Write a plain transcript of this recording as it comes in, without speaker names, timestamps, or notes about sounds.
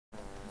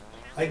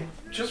I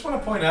just want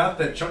to point out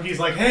that Chunky's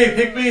like, hey,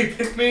 pick me,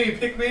 pick me,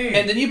 pick me.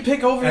 And then you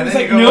pick over and and he's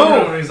then like, you go over no.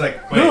 to him and he's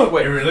like, wait, No,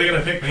 wait. you're really going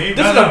to pick me?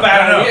 This is a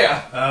bad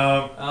idea.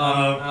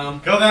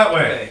 Go that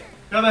way. Okay.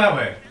 Go that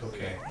way.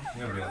 Okay.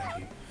 You're going to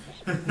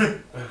be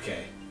lanky.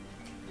 Okay.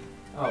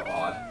 Oh,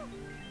 odd.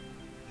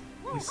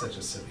 He's such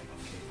a silly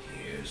monkey.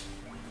 He is.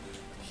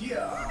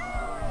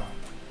 Yeah.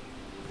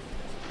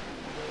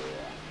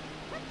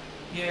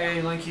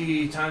 Yay,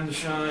 Linky, time to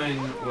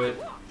shine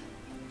with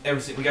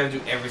everything. We gotta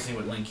do everything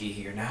with Linky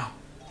here now.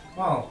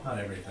 Well, not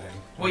everything.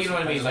 Well, you know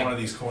what I mean. Just like one of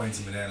these coins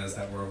and bananas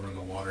that were over in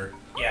the water.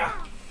 Yeah.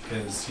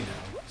 Because, you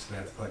know, he's going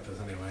to have to collect those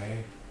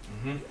anyway.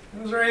 Mm-hmm.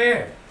 It was right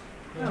here.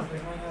 Yeah. No,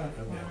 why not?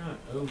 Okay. Why not?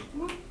 Oh.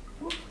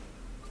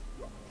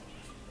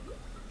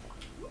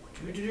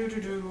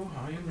 Do-do-do-do-do.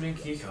 I am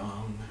Linky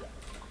Kong.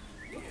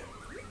 Yeah.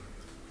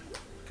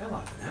 Got a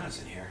lot of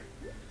bananas in here.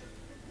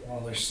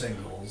 Well, there's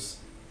singles.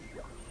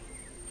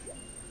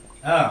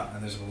 Ah,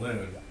 and there's a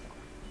balloon.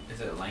 Is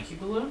it a lanky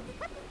balloon?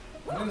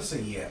 I'm gonna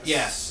say yes.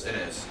 Yes, it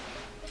is.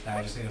 Now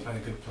I just need to find a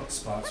good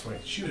spot so I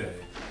can shoot at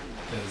it.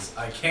 Because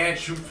I can't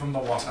shoot from the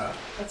water.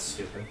 That's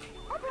stupid.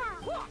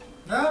 No,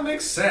 that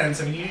makes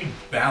sense. I mean, you need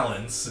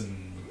balance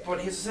and...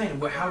 But here's the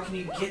thing, how can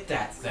you get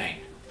that thing?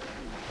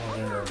 Well,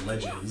 there are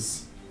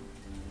ledges.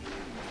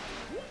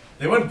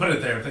 They wouldn't put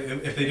it there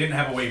if they didn't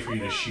have a way for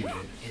you to shoot it.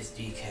 It's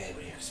DK,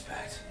 what do you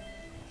expect?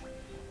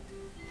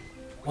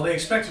 Well, they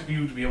expect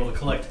you to be able to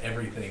collect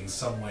everything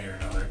some way or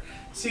another.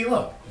 See,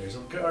 look, there's a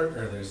guard,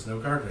 or there's no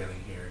guard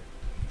railing here.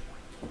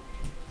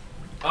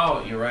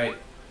 Oh, you're right.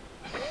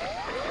 Hit.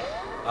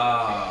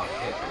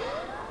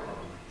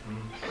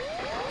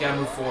 Gotta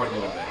move forward a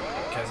little bit,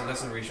 because it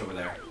doesn't reach over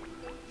there.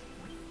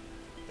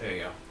 There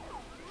you go.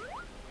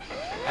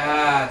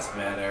 That's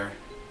better.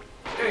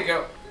 There you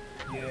go.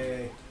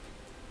 Yay.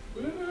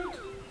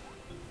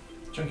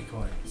 Chunky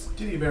coins.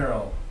 Diddy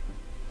barrel.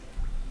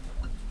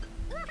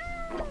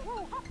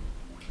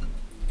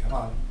 Come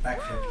on,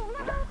 backflip.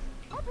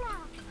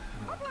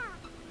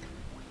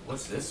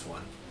 What's this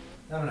one?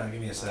 No,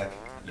 give me a sec.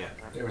 Yeah.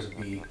 There was a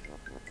bee.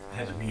 I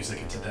had to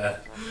music it to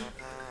death.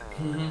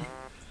 Mm-hmm.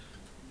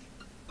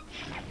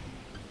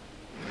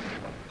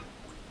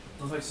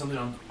 Looks like something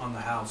on the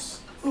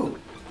house. Ooh!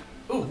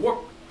 Ooh,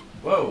 warp!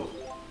 Whoa!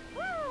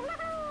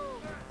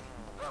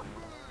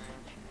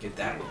 Get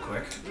that real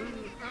quick.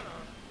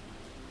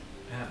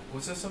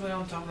 Was there something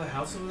on top of the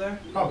house over there?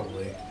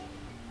 Probably.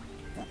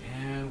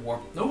 And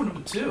warp. No,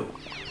 number 2.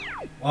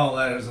 Well,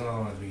 that was another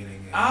one at the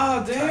beginning.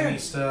 Ah, there! Tiny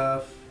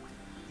stuff.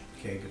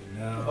 Okay, good to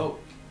know.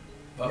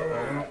 Oh.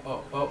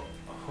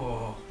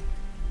 Oh.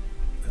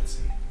 Let's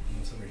see.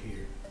 What's over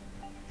here?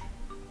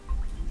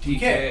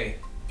 DK.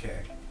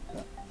 Okay.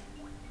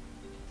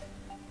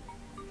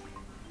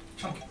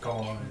 Chunky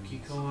coins. Chunky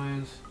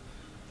coins.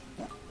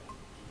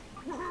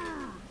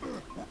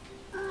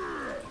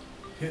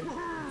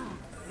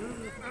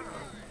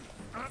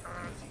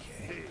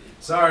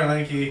 Sorry,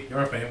 Lanky.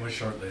 Your fame was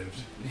short-lived.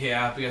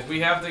 Yeah, because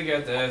we have to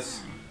get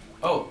this.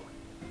 Oh,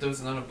 there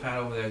was another pad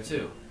over there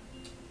too.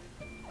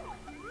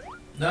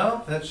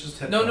 No, that's just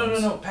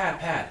headphones. No.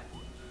 Pad.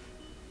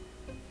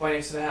 Right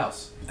next to the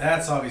house.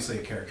 That's obviously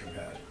a character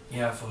pad.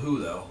 Yeah, for who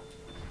though?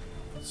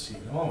 Let's see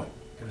in a moment.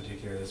 Gotta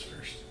take care of this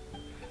first.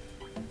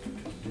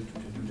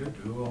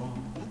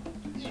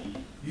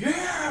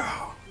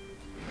 Yeah!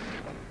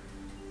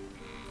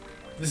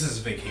 This is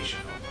vacation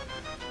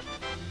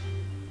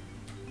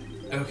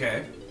home.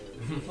 Okay.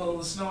 Well,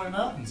 the snowy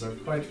mountains are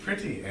quite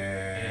pretty,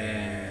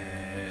 And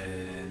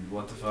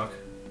what the fuck?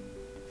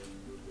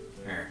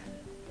 Here.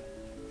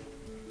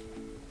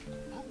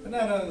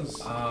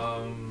 Bananas!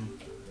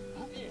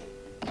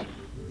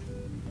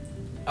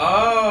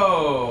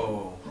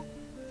 Oh!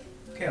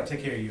 Okay, I'll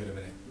take care of you in a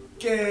minute.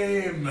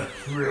 Game!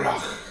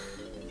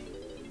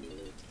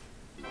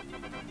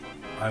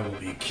 I will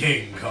be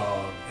King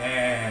Kong,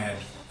 and...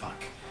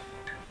 fuck.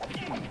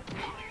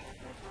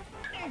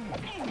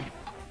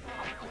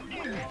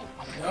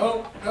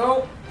 No!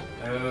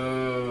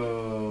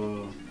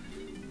 Oh.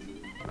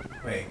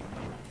 Wait.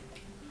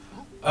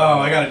 Oh,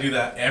 I gotta do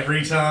that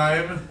every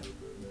time?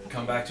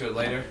 Come back to it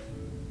later?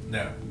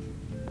 No.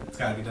 It's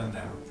gotta be done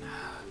now.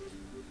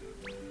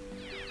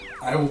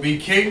 I will be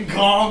King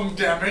Kong,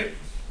 damn it!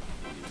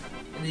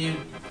 And then you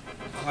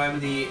climb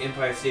the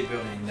Empire State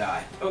Building and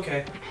die.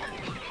 Okay.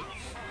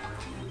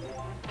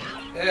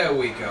 There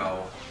we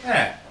go.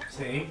 Yeah,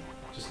 see?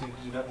 Just need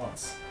to do that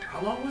once.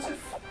 How long was it?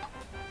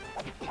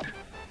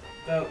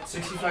 About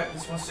 65,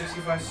 this one's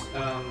 65,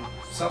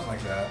 Something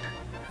like that.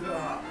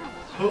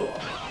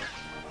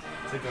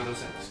 take out those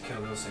things,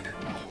 kill those things.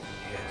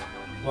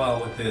 Yeah. Well,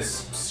 with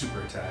this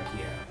super attack,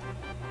 yeah.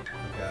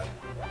 Okay.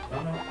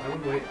 Oh no, I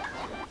would wait.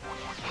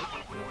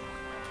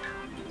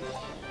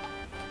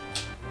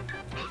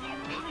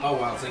 Oh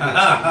wow, it's like the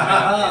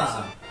wind-up hits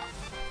him.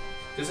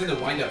 It's like the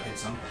wind-up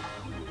hits him.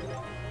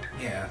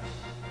 Yeah.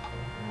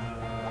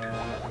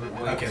 I would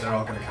wait. Okay, they're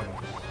all gonna come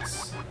up at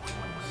once.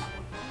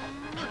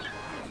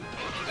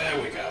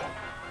 There we go.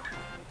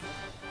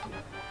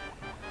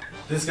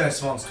 This guy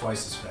spawns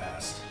twice as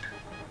fast.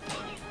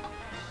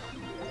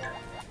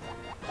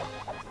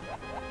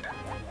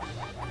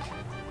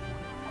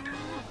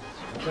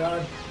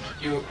 God.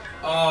 You.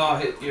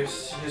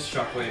 His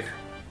shockwave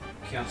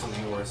canceled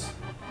yours.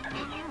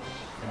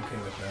 I'm okay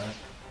with that.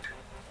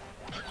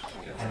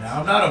 And now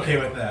I'm not okay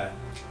with that.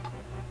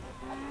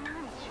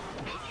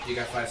 You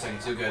got 5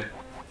 seconds. You're good.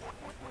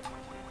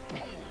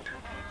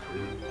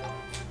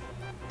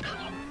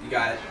 You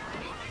got it.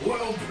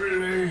 Well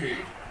played.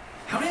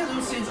 How many of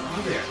those things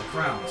are there? The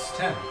crowns.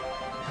 10.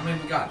 How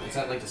many we got? Is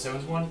that like the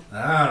 7th one?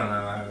 I don't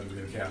know. I haven't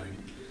been counting.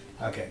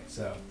 Okay,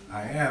 so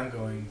I am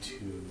going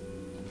to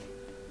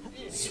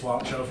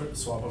swap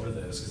over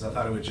this because I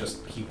thought it would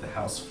just keep the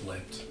house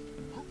flipped.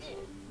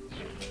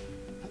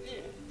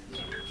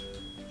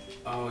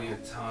 Oh, you're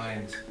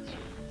timed.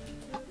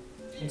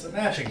 It's a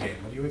matching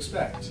game. What do you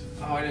expect?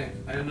 Oh, I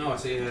didn't know. I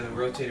said you had to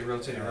rotate it.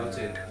 Red.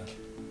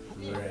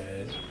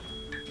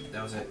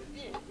 That was it.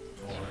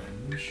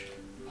 Orange.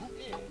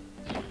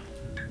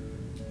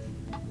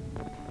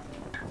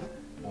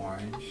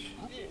 Orange.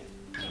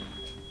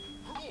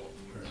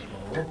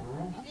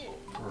 Purple.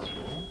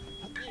 Purple.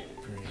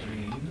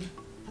 Green.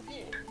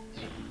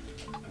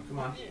 Oh, come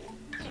on.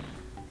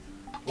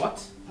 What?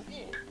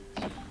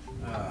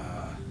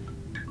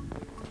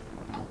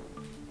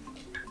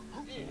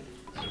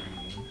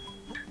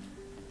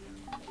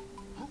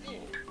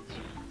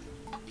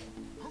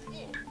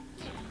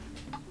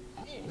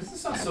 This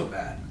is not so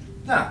bad.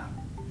 Nah.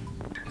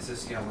 It's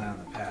just gotta land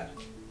on the pad.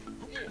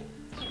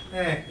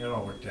 It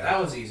all worked out.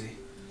 That was easy.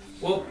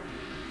 Well,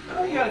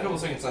 you got a couple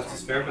seconds left to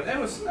spare, but that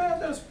was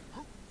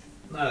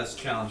not as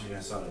challenging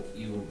as I thought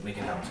you would make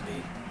it out to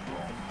be.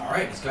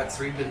 Alright, it's got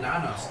 3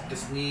 bananas.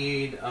 Just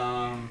need,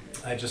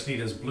 I just need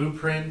his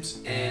blueprint,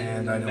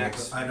 and I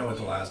know what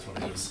the last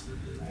one is.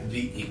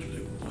 The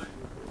igloo.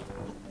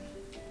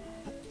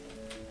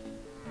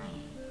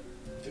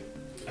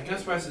 I'm kind of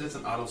surprised that it's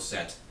an auto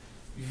set.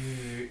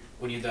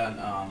 When you're done,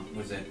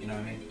 with it, you know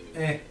what I mean?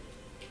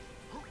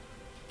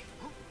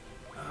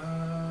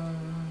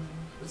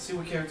 Let's see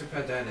what character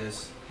pet that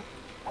is.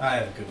 I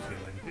have a good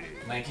feeling.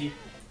 Nike?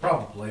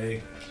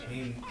 Probably. I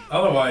mean,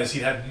 otherwise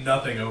he'd have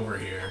nothing over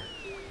here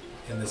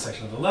in this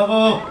section of the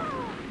level.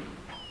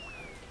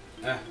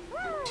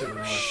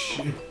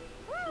 Shh.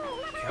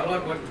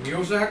 Kellogg's with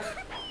music?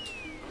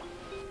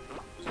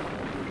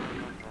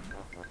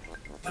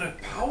 The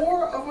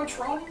power of a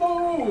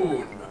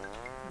trombone!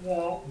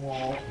 Wah,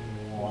 wah,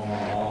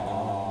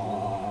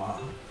 wah.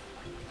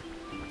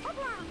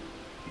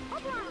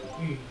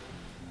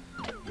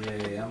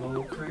 Yay,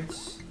 ammo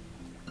crates?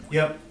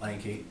 Yep,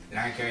 lanky.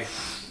 Okay.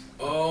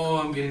 Oh,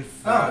 I'm getting Oh,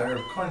 fat. there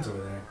are coins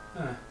over there.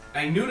 Huh.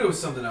 I knew there was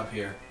something up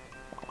here.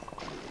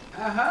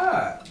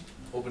 Aha!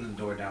 Open the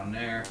door down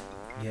there.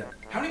 Yep.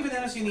 How many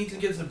bananas do you need to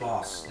get to the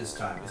boss this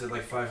time? Is it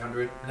like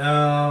 500?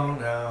 No,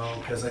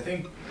 because I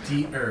think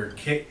King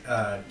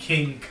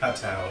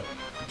Cutout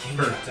King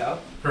per, Cutout?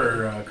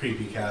 per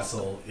Creepy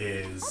Castle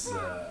is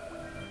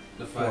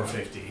The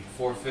 450.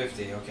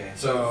 450, okay.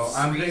 So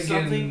I'm thinking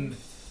something?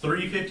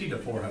 350 to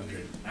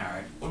 400.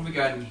 Alright, what do we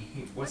got in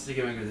here? What's the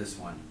gimmick of this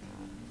one?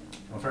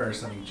 Well,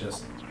 first, let me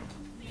just...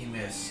 He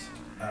missed.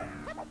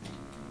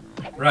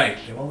 Right,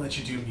 they won't let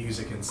you do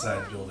music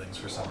inside buildings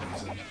for some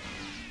reason.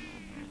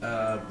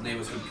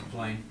 Neighbors would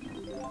complain.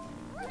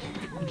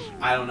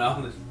 I don't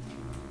know.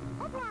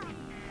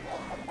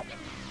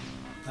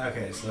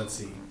 Okay, so let's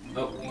see.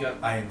 Oh,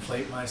 I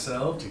inflate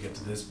myself to get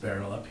to this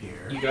barrel up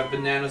here. you got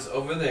bananas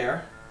over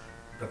there.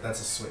 But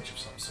that's a switch of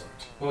some sort.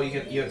 Well,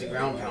 you have to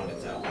ground pound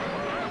it though. No,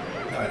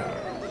 I don't.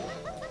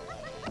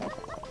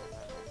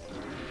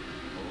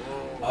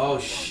 Oh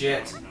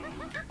shit.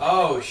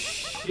 Oh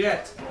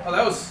shit. Oh,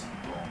 that was...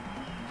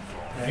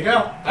 There you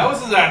go. That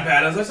wasn't that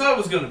bad as I thought it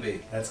was gonna be.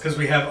 That's because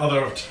we have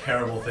other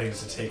terrible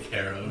things to take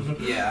care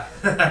of. Yeah.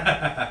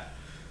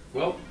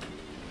 Well,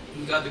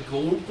 you got the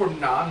gold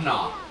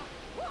banana.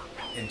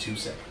 In 2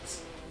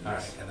 seconds.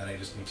 Alright, and then I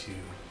just need to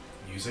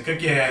music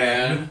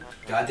again. And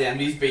goddamn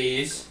these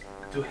bees.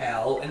 To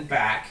hell and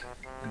back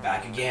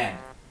again.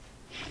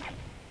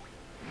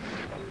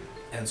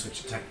 And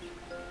switch to tech.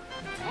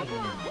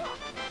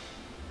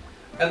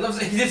 I love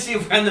that you see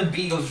when the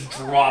bee goes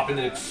drop and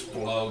it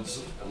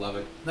explodes. I love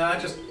it. Nah,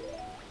 it just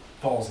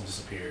falls and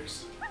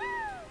disappears.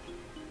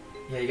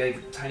 Yeah, you got a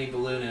tiny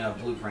balloon and a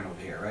blueprint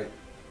over here, right?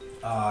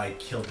 I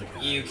killed the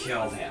guy. You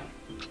killed him.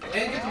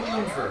 And get the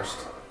balloon first.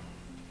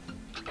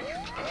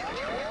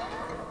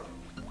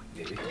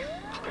 Maybe.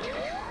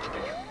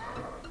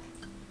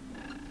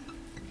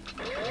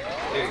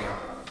 There you go.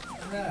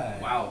 Right.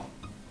 Wow.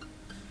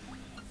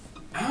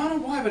 I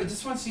don't know why, but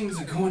this one seems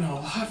to be going a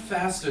lot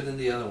faster than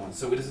the other one,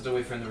 so we just have to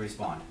wait for him to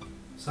respawn.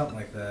 Something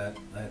like that.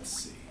 Let's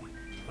see.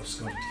 I'll just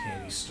go to the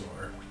candy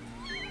store.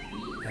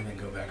 And then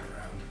go back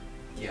around.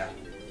 Yeah.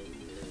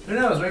 Who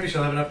knows? Maybe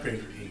she'll have an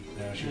upgrade for me.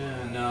 No, she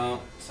won't.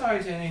 No.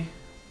 Sorry, Tinny.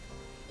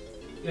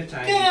 You're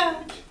tiny.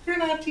 Yeah, you're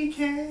not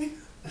TK.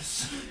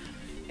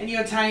 And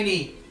you're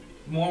tiny.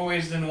 More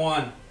ways than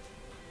one.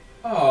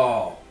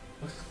 Oh.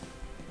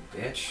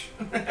 Bitch.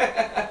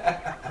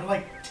 I'm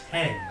like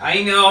 10.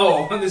 I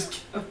know. I'm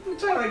trying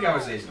to have a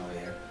conversation over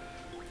here.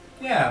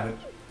 Yeah, but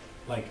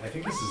like I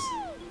think this is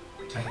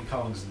Tiny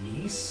Kong's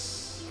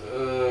niece.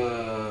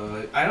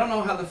 I don't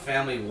know how the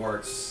family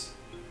works.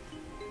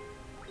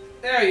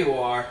 There you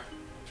are.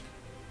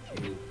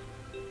 You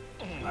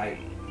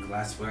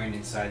eyeglass wearing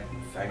inside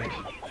faggot.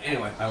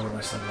 Anyway. I wear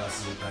my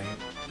sunglasses at night.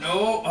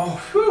 No.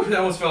 Oh, whew, that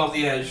almost fell off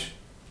the edge.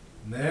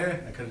 Nah,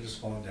 I could have just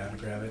fallen down to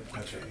grab it.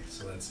 Okay,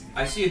 so let's see.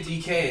 I see a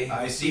DK.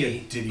 I see a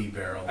Diddy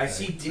barrel. I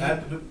see Diddy.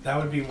 That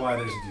would be why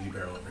there's a Diddy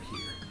barrel over here.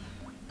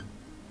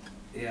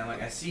 Yeah,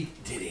 like I see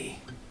Diddy.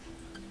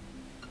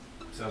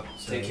 So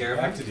take care of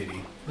back him. to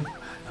Diddy.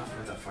 Enough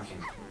with the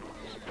fucking.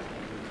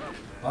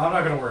 Well, I'm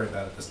not gonna worry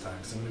about it this time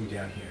because I'm gonna be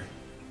down here,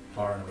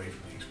 far and away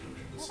from the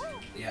explosions.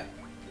 Yeah.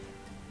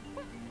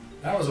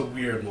 That was a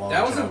weird long.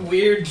 That was jump. a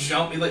weird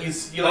jump. You like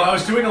Well, I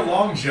was doing a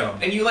long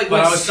jump, and you like but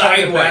went I was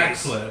trying to sideways.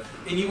 backflip.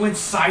 And you went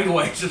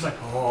sideways. Just like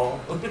oh.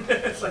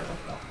 It's like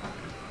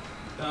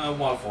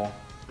waterfall.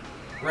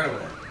 Right over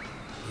there.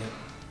 Yep.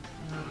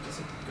 Does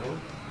it go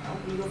out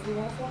when you go through the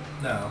waterfall?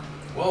 No.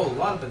 Whoa, a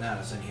lot of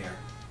bananas in here.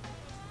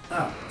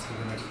 Oh, let's go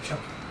next to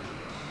Chunky.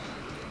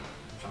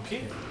 Chunky?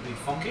 Yeah. You mean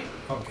funky?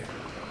 Funky.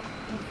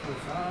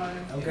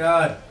 45. Oh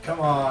God! Come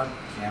on.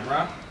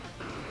 Camera.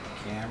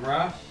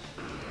 Camera.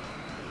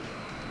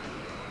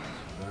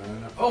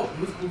 Oh,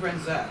 whose blueprint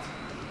is that?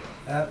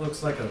 That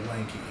looks like a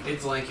lanky.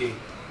 It's Lanky.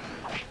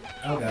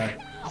 Oh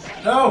God!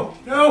 No!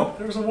 No!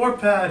 There was a warp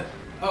pad.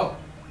 Oh.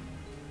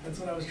 That's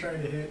what I was trying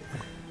to hit.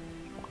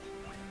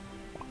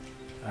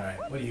 All right.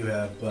 What do you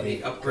have,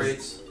 buddy? Any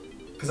upgrades?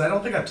 Because I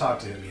don't think I've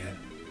talked to him yet.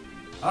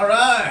 All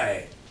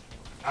right.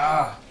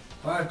 Ah.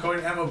 5 coin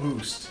ammo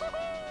boost.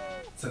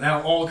 So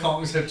now all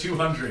Kongs have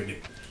 200.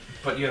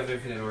 But you have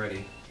infinite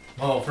already.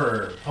 Oh,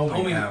 for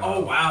homing ammo. Oh,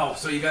 wow.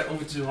 So you got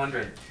over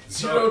 200.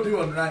 Zero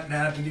doing right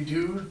now, Diddy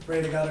dude.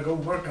 Afraid I gotta go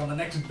work on the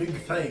next big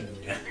thing.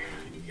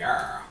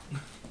 Yeah.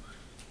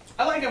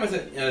 I like him as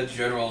a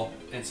general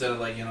instead of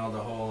like, you know, the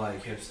whole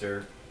like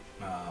hipster.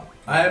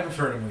 I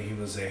preferred him when he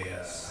was a,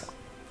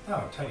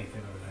 tiny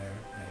thing over there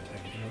and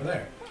tiny thing over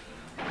there.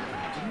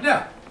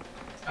 No.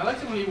 I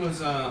liked him when he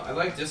was, I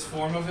like this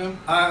form of him.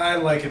 I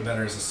like him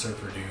better as a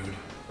surfer dude.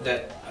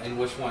 That, in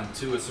which one?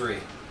 2 or 3?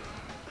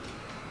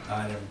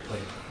 I never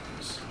played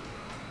those.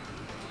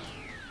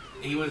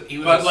 He was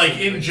But like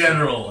in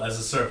general, as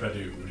a surfer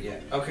dude. Yeah.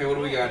 Okay, what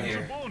do we got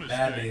here?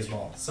 Bad maze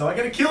mall. So I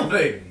gotta kill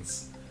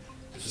things.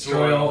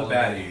 Destroy all the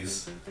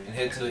baddies. And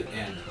head to the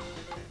end.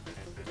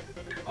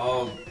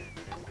 Oh,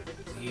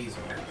 these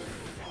motherfuckers.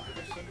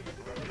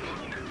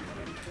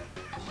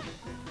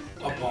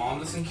 A bomb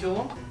doesn't kill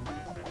them?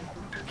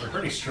 They're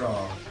pretty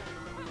strong.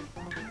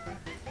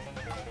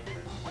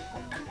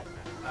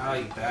 Ah,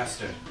 you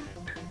bastard.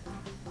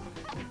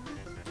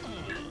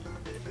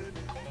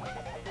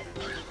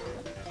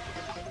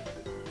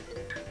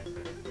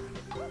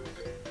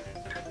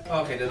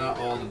 Okay, they're not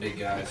all the big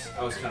guys.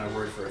 I was kind of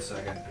worried for a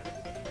second.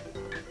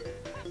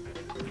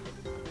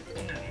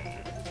 There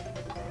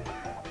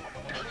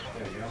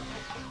we go.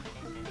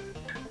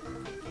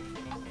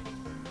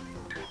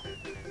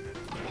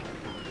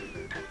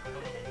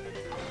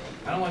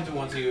 I don't like the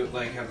ones you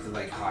like have to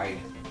like hide.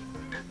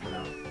 You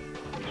know.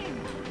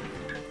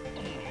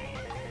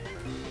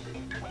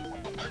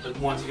 The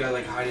ones you gotta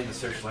like hide in the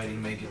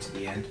searchlighting, make it to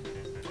the end.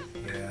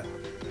 Yeah.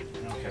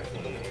 Okay.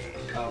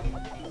 Oh.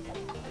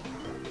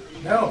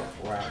 No.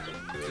 Wow.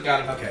 You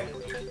got him. Okay.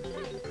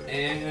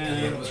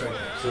 And it was right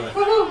there. good.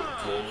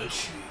 Goal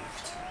achieved.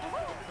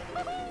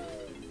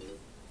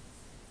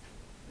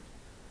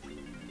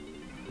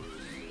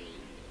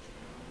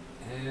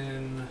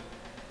 And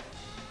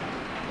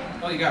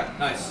oh, you got it.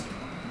 Nice.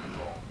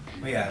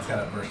 Well, yeah, it's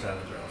gotta burst out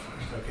of the barrel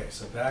first. Okay,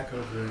 so back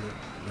over.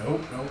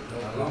 Nope,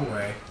 wrong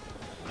way.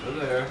 Over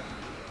there.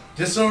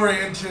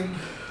 Disorienting.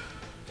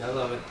 Gotta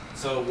love it.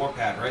 So warp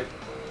pad, right?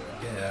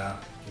 Yeah.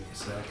 Give me a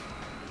sec.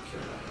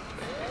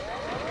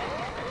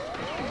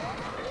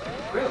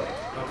 Really?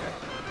 Okay.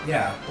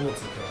 Yeah,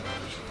 bullets will kill him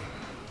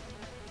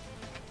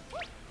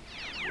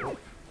usually.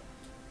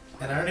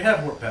 And I already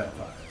have warp pad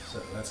 5,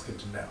 so that's good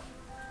to know.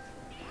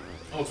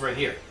 Oh, it's right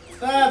here.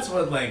 That's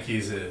what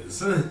Lanky's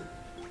is. Well,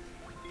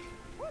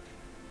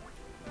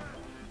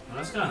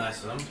 that's kind of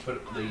nice of them to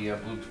put the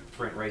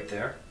blueprint right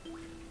there.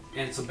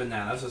 And some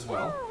bananas as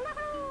well.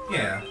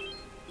 Yeah.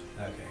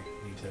 Okay,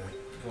 need to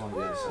Go on the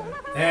other side.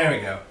 There we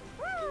go.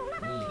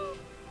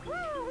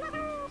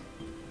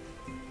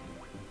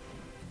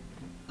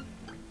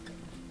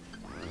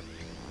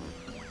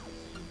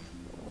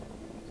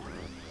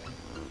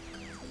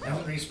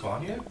 Hasn't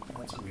respawned yet?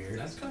 That's weird.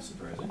 That's kind of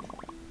surprising.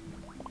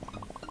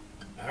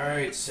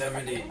 Alright,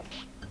 70.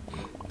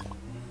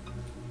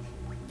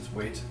 Let's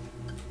wait.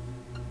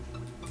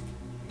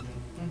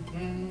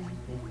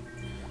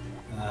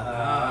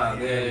 Ah,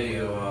 there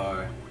you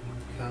are.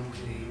 Come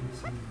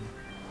please.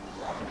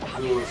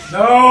 Oof. No!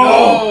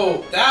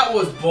 No! That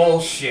was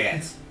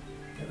bullshit.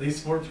 At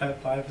least Warp Pad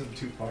 5 isn't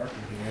too far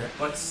from here.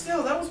 But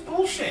still, that was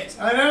bullshit.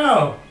 I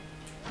know!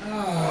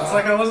 Ah. It's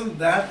like I wasn't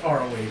that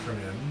far away from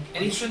him.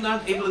 And he should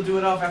not be able to do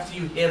it off after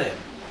you hit him.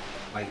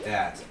 Like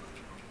that.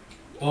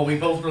 Well, we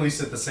both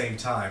released at the same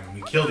time, and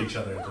we killed each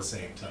other at the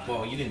same time.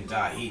 Well, you didn't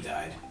die, he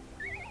died.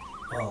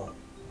 Well,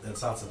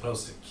 It's not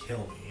supposed to kill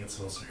me. It's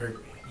supposed to hurt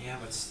me. Yeah,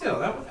 but still,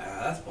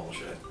 that's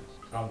bullshit.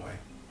 Wrong way.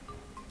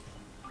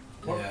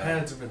 Warp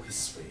pads over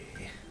this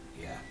way.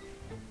 Yeah.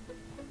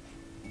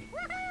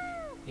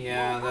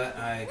 Yeah, that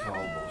I call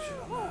bullshit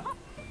on that.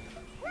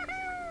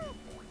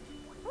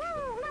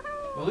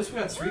 Well, at least we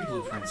got 3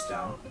 blueprints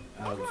down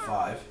out of the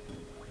 5.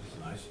 That's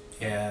nice.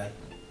 Yeah.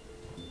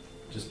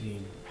 Just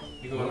need.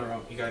 You go on the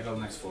road. You gotta go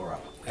the next floor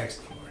up.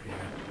 Next floor, yeah.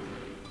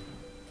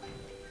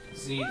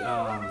 Just need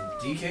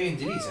DK and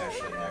Diddy's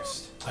actually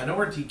next. I know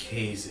where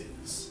DK's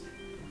is.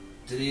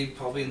 Diddy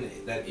probably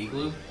in that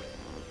igloo.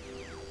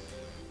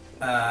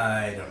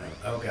 I don't know.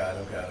 Oh god,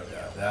 oh god, oh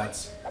god.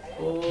 That's.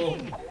 Oh.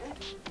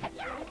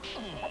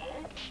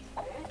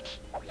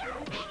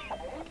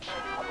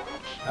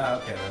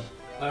 Okay then.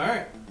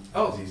 Alright.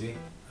 That was easy.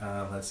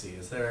 Let's see.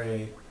 Is there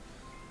a.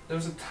 There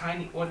was a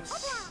tiny.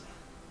 What's.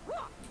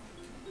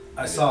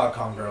 I saw a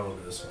Kong girl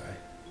over this way.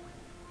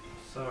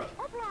 So.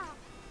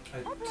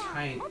 A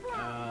tiny.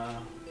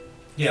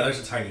 Yeah, there's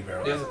a tiny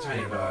barrel. There's a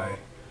tiny nearby.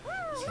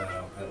 So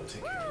I will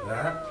take care of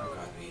that. Oh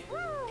god, me.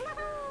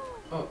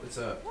 Oh, it's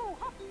a.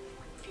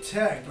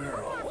 Tag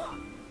barrel.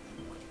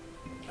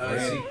 I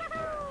see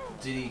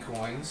Diddy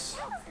coins.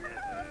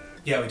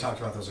 Yeah, we talked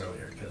about those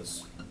earlier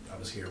because I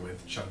was here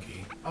with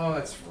Chunky Oh,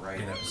 that's right.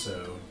 in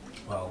episode.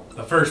 Well,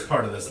 the first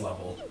part of this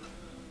level.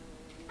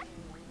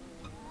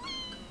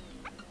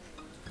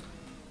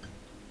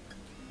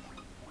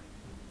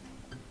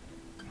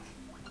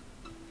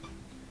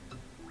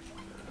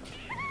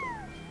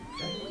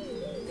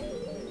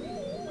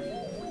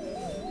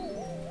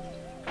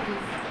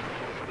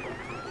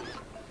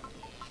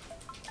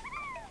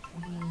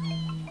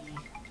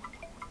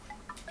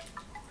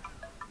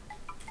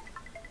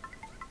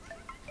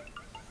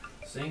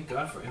 Thank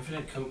God for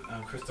infinite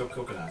crystal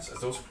coconuts. Are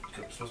those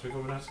supposed to be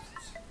coconuts?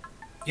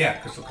 Yeah,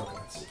 crystal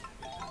coconuts.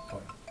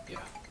 Coin. Yeah.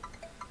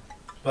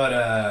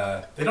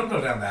 But they don't go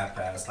down that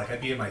fast. Like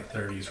I'd be in my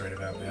 30s right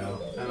about now.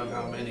 I don't know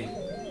how many.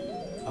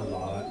 A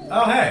lot.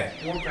 Oh hey!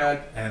 Warp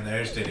pad. And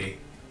there's Diddy.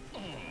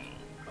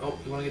 Oh,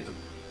 you want to get the...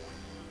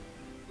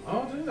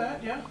 Oh, do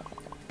that, yeah.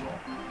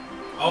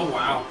 Oh,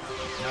 wow.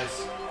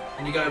 Nice.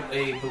 And you got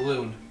a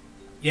balloon.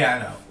 Yeah, I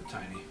know.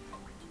 Tiny.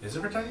 Is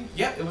it for tiny?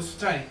 Yeah, it was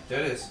tiny. There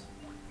it is.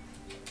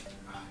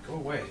 Go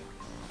away.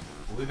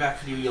 We'll be back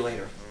for you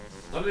later.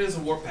 Look, there's a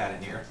warp pad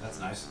in here. That's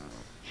nice.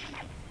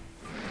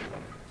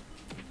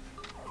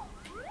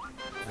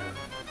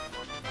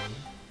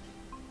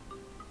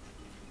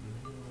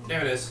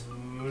 There it is.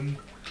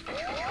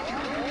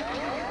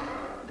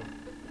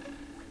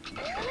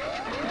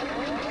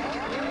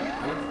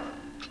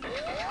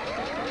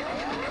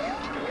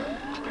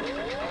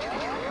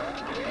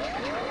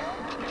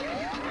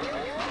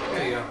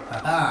 There you go.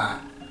 Haha!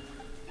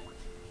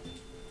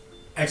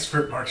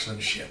 Expert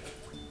marksmanship.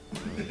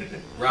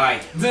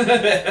 Right.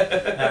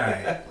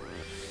 Alright.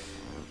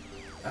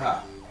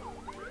 Ah.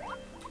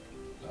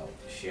 Oh,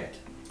 shit.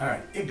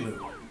 Alright,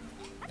 igloo.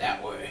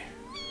 That way.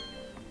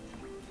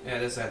 Yeah,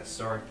 there's that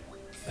sword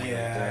thing right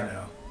Yeah, there. I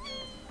know.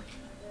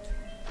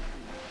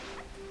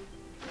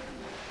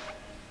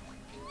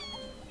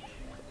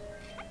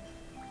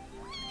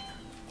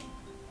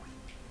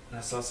 And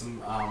I saw some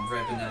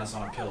red bananas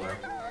on a pillar.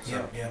 So.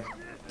 Yep, yep.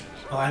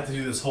 Well, I have to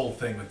do this whole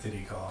thing with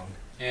Diddy Kong.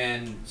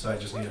 And So I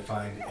just need to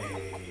find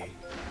a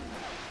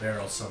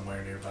barrel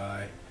somewhere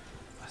nearby.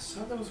 I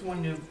saw there was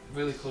one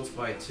really close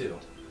by too.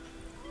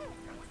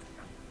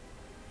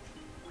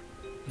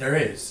 There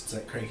is. It's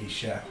at Cranky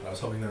Shack. But I was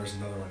hoping there was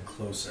another one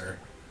closer.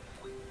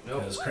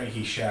 Nope. Because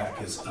Cranky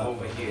Shack is up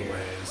Over a little here.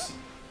 ways.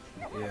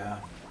 Yeah.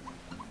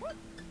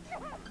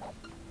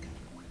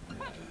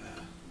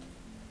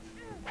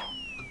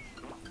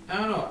 I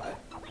don't know.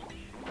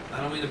 I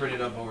don't mean to bring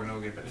it up over and over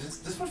again, but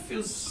this one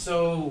feels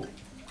so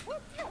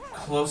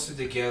closer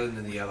together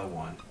than the other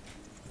one.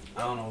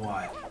 I don't know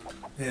why.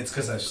 It's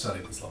because I've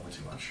studied this level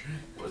too much.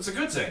 Well, it's a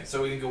good thing.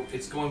 So we can go.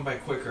 It's going by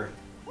quicker.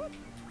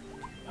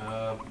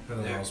 For the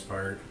there. most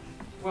part.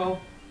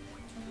 Well,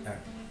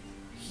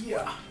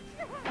 Yeah.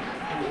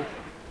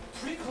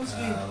 pretty close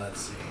game. Let's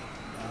see.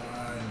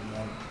 I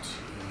want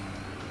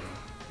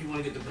to... You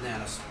want to get the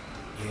bananas?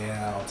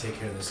 Yeah, I'll take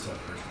care of this stuff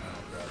first and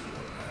I'll grab the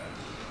warp pad.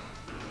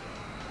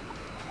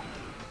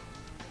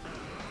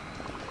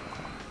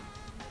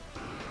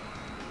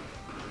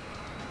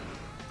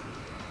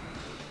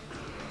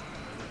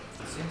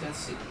 See,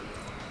 that's it.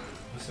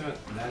 What's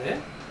that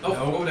it? Oh, Nope.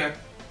 over there.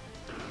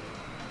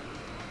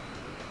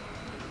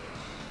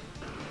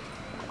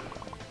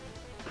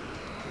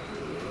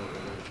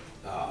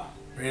 Ah.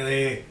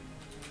 Really?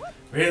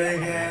 Really,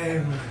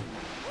 game?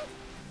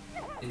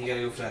 And you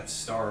gotta go for that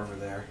star over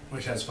there.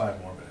 Which has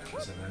 5 more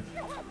bananas in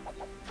it,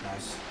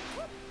 Nice.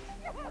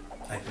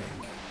 I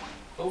think.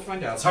 We'll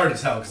find out. It's hard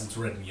to tell because it's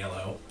red and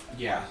yellow.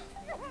 Yeah.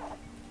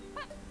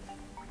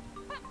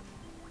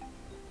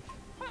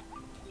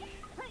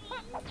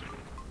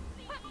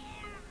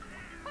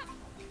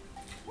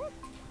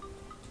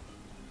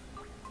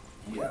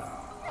 Yeah.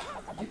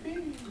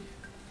 Yippee.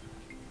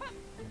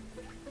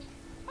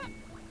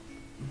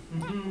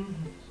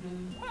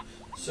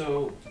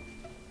 So,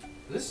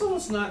 This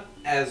level's not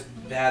as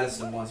bad as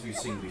the ones we've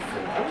seen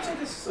before. I would say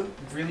this is a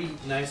really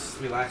nice,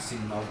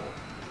 relaxing level.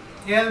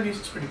 Yeah, the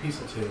music's pretty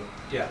peaceful too.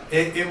 Yeah.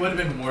 It would have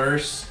been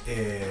worse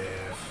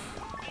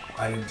if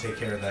I didn't take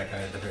care of that guy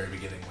at the very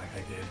beginning like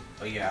I did.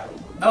 Oh yeah.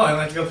 Oh, I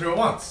only have to go through it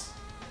once.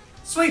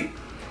 Sweet!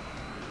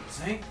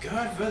 Thank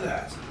God for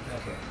that.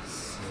 Okay.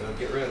 So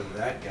get rid of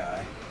that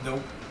guy.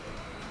 Nope.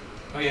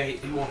 Oh yeah,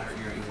 he won't hurt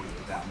you even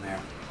down there.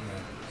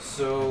 Yeah.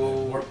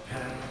 So... Warp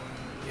pad.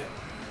 Yep.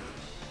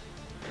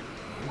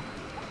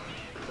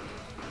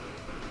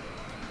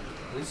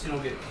 At least you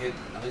don't get hit.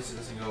 At least it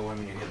doesn't go when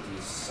you hit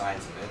these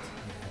sides of it.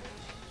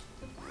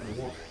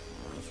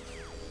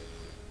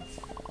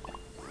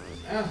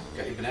 Yeah,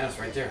 got your bananas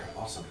right there.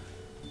 Awesome.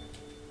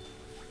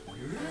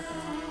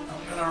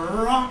 I'm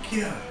gonna rock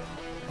you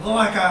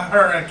like a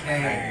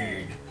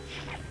hurricane.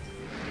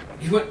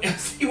 He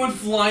went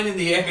flying in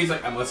the air. He's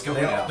like, I must go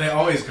now. They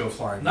always go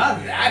flying.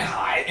 Not that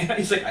high.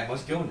 He's like, I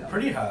must go now.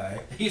 Pretty high.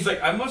 He's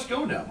like, I must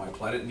go now. My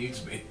planet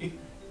needs me.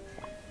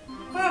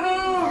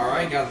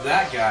 Alright, got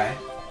that guy.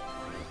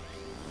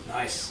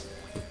 Nice.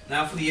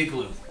 Now for the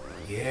igloo.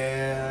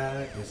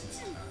 Yeah, I guess it's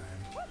time.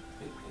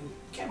 It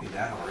can't be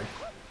that hard.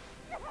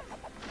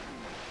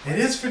 It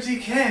is for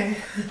DK.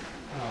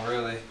 Oh,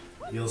 really?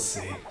 You'll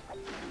see.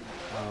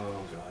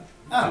 Oh, God.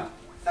 Oh.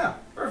 Oh,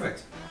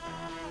 perfect.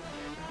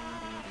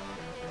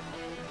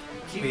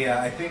 But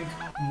yeah, I think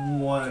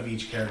one of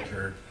each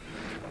character.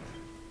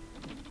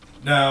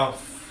 No,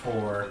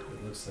 4.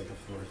 It looks like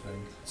a 4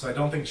 thing. So I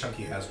don't think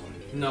Chunky has one.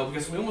 No,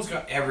 because we almost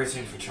got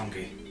everything for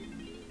Chunky.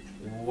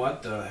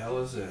 What the hell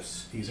is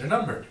this? These are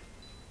numbered.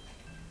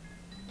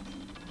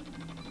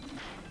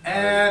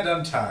 And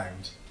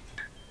untimed.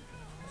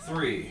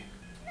 3.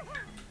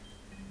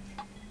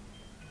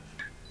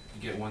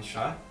 You get 1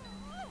 shot.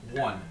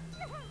 1.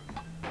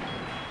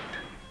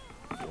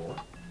 4.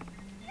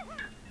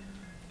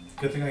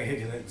 Good thing I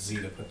hit Z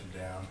to put them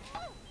down.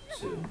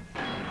 2.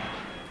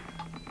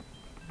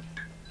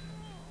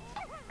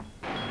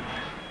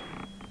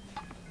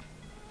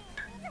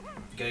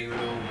 Gotta get rid of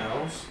all the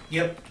bells.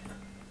 Yep.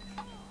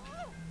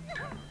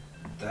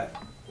 That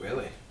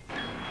really?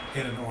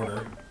 In an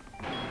order.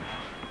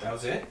 That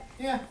was it?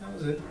 Yeah, that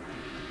was it.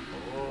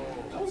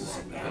 That wasn't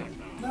so bad.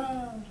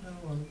 No.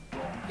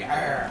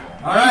 Yeah.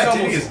 Alright, He's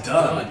Diddy is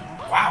almost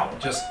done. Wow.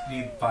 Just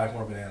need 5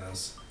 more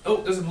bananas.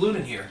 Oh, there's a balloon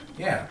in here.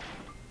 Yeah.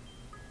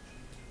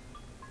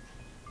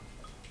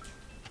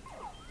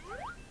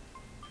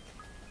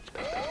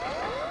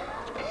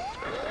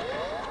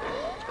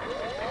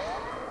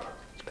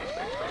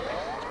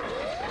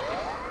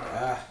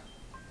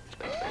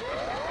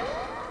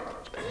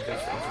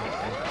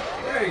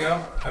 There you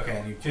go. Okay,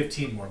 I need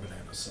 15 more bananas.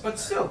 Somewhere. But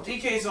still,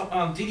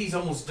 DD's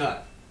almost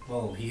done.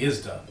 Well, he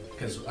is done,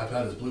 because I've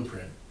got his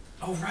blueprint.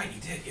 Oh, right, he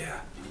did,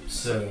 yeah.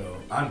 So,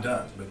 I'm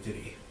done with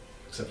Diddy.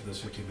 Except for those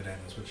 15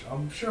 bananas, which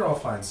I'm sure I'll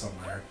find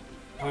somewhere.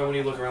 Probably when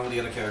you look around with the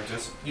other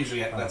characters.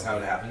 Usually that's how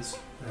it happens.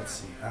 Let's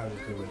see, I will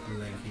go with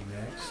Lanky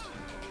next.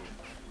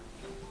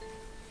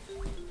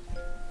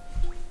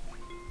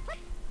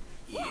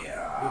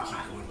 Yeah. We'll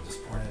keep going with this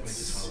part. Make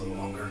this one a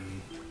little longer.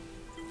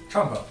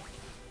 Trumbo.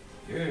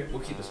 Yeah, we'll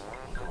keep this one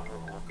going a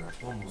little longer.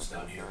 We're almost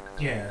done here.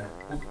 Yeah.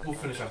 We'll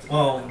finish off the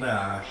Well,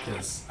 nah,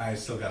 because I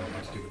still got a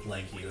lot to do with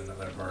Lanky in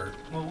another part.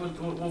 Well,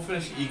 we'll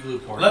finish the igloo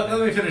part. Let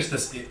me finish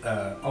this.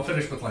 I'll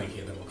finish with Lanky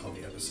and then we'll call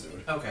the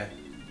episode. Okay.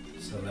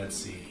 So let's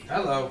see.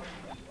 Hello.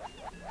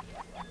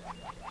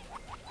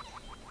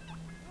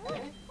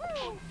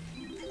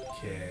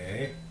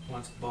 Okay.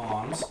 Wants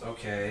bombs.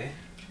 Okay.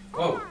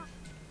 Whoa.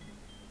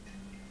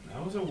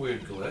 That was a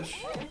weird glitch.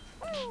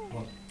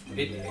 Well,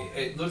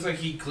 It looks like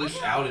he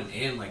glitched out and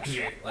in like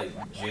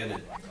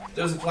jetted.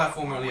 There's a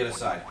platform on the other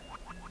side.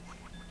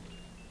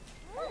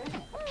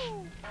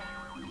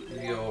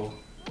 Here you go.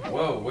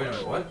 Whoa, wait a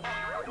minute, what?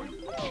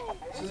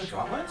 Is this a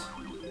gauntlet?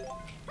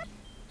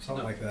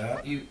 something like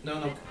that.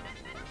 No.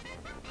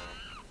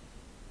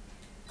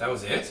 That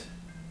was it?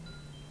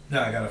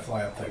 No, I gotta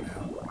fly up there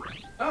now.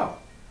 Oh.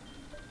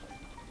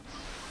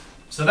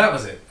 So that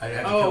was it. I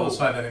had to kill Oh. those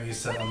 5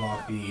 enemies to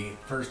unlock the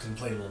first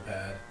inflatable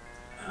pad.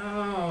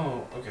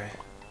 Oh, okay.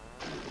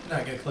 Now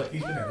I gotta collect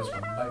these bananas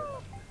one by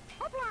one.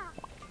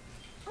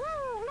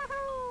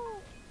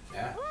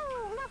 Yeah.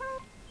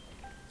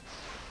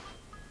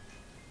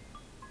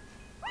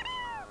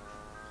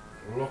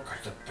 Look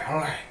at the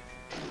belly.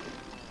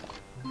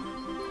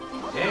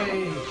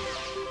 Yay.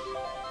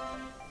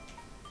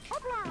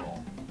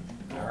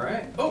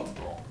 Alright. Oh!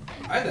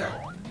 Hi there.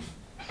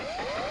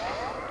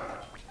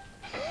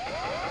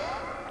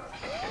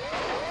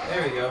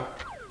 There we go.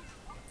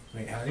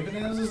 Wait, how many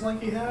bananas does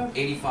Lanky have?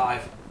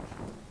 85.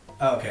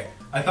 Oh, okay.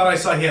 I thought I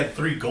saw he had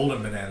 3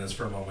 golden bananas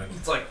for a moment.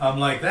 It's like, I'm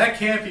like, that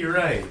can't be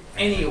right.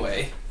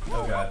 anyway.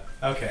 Oh god.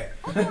 Okay.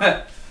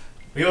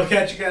 We will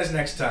catch you guys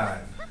next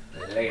time.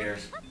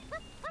 Laters.